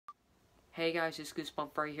Hey guys, it's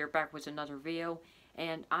Goosebump Freddy here, back with another video,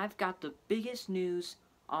 and I've got the biggest news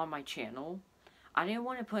on my channel. I didn't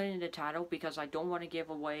want to put it in the title because I don't want to give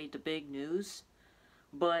away the big news,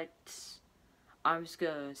 but I'm just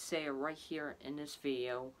gonna say it right here in this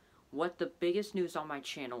video, what the biggest news on my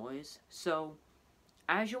channel is. So,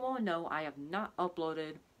 as you all know, I have not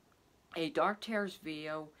uploaded a Dark Terrors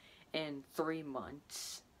video in 3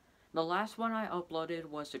 months. The last one I uploaded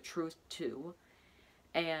was The Truth 2.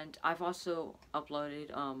 And I've also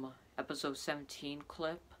uploaded episode 17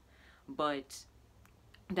 clip, but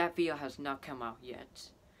that video has not come out yet.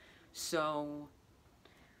 So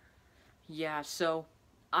yeah, so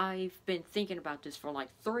I've been thinking about this for like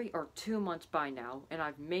 3 or 2 months by now, and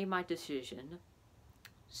I've made my decision.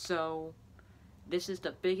 So this is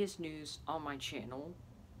the biggest news on my channel.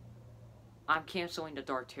 I'm canceling the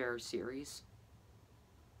Dark Terrors series.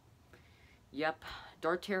 Yep,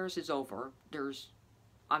 Dark Terrors is over.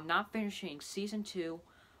 I'm not finishing season 2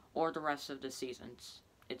 or the rest of the seasons.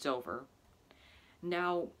 It's over.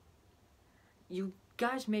 Now, you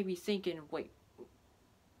guys may be thinking, wait,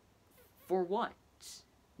 for what?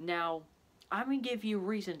 Now, I'm going to give you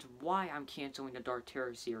reasons why I'm canceling the Dark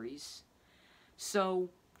Terror series. So,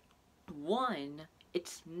 one,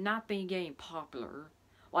 it's not been getting popular.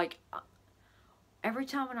 Like, every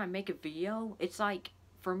time when I make a video, it's like,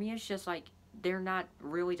 for me it's just like, they're not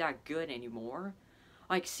really that good anymore.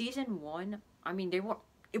 Like, season 1, I mean,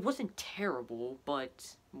 it wasn't terrible,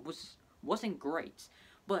 but wasn't great.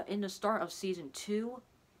 But in the start of season 2,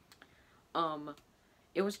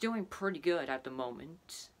 it was doing pretty good at the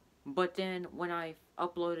moment. But then, when I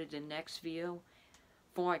uploaded the next video,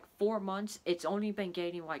 for like 4 months, it's only been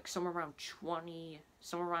getting like somewhere around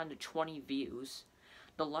the 20 views.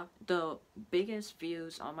 The biggest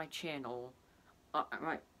views on my channel,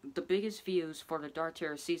 the biggest views for the Dark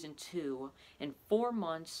Terror Season 2 in 4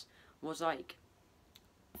 months was like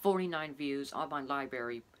 49 views on my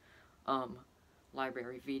library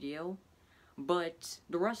video. But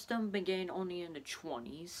the rest of them been getting only in the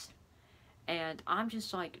 20s. And I'm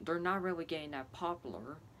just like, they're not really getting that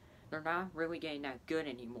popular. They're not really getting that good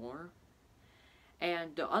anymore.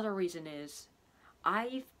 And the other reason is,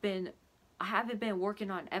 I haven't been working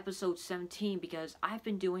on episode 17 because I've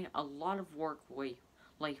been doing a lot of work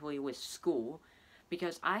lately with school,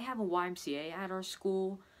 because I have a YMCA at our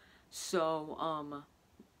school. So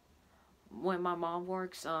when my mom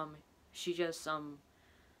works, she just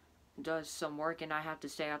does some work and I have to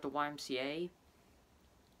stay at the YMCA.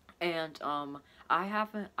 And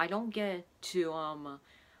I don't get to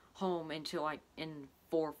home until like in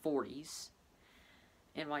 4:40s,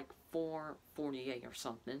 in like 4:48 or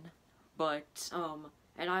something. But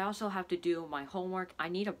and I also have to do my homework. I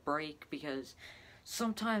need a break because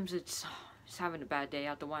sometimes it's having a bad day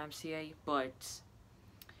at the YMCA, but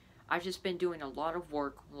I've just been doing a lot of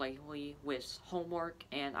work lately with homework,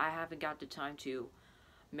 and I haven't got the time to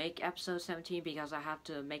make episode 17 because I have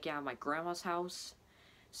to make it at my grandma's house.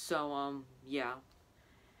 So, yeah.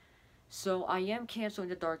 So, I am canceling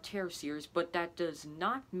the Dark Terror series, but that does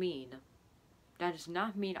not mean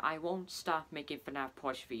I won't stop making FNAF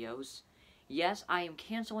plush videos. Yes, I am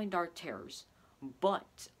canceling Dark Terrors,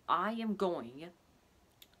 but I am going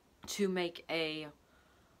to make a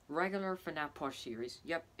regular FNAF plush series.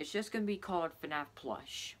 Yep, it's just going to be called FNAF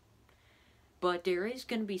plush. But there is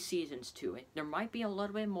going to be seasons to it. There might be a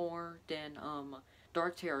little bit more than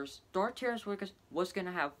Dark Terrors. Dark Terrors was going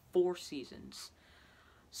to have 4 seasons.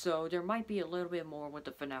 So there might be a little bit more with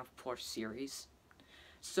the FNAF plush series.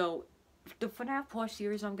 So the FNAF plush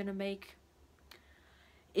series I'm going to make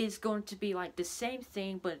is going to be like the same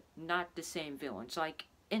thing, but not the same villains. Like,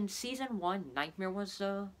 in season 1, Nightmare was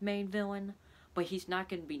the main villain, but he's not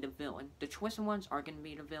going to be the villain. The Twisted Ones are going to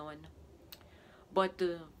be the villain, but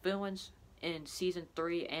the villains in season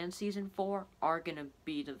 3 and season 4 are going to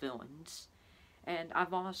be the villains. And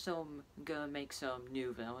I've also going to make some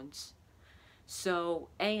new villains. So,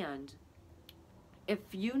 and if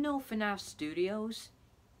you know FNAF Studios,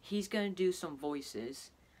 he's going to do some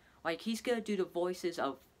voices. Like, he's going to do the voices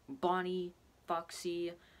of Bonnie,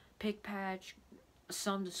 Foxy, Pigpatch,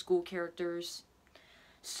 some of the school characters.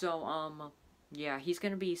 So, yeah, he's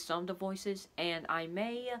going to be some of the voices. And I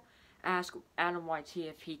may ask Adam YT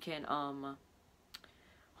if he can, hold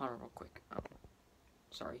on real quick.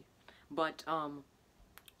 Sorry. But,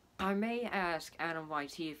 I may ask Adam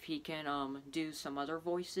YT if he can, do some other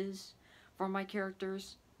voices for my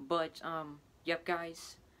characters. But, yep,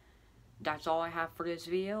 guys. That's all I have for this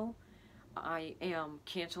video. I am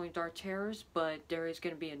canceling Dark Terrors, but there is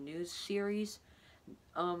going to be a new series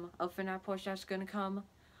of FNAF plush that's going to come.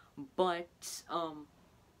 But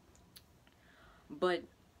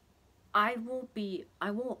I won't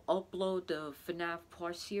upload the FNAF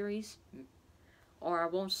Plus series, or I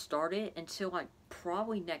won't start it until like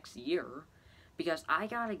probably next year, because I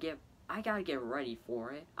gotta get ready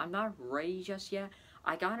for it. I'm not ready just yet.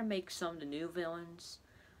 I gotta make some of the new villains,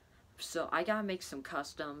 so I gotta make some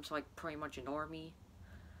customs, like pretty much an army.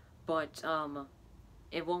 But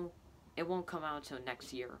it won't it won't come out until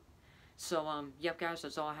next year. So yep guys,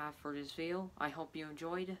 that's all I have for this video. I hope you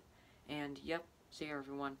enjoyed, and yep, see you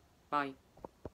everyone. Bye.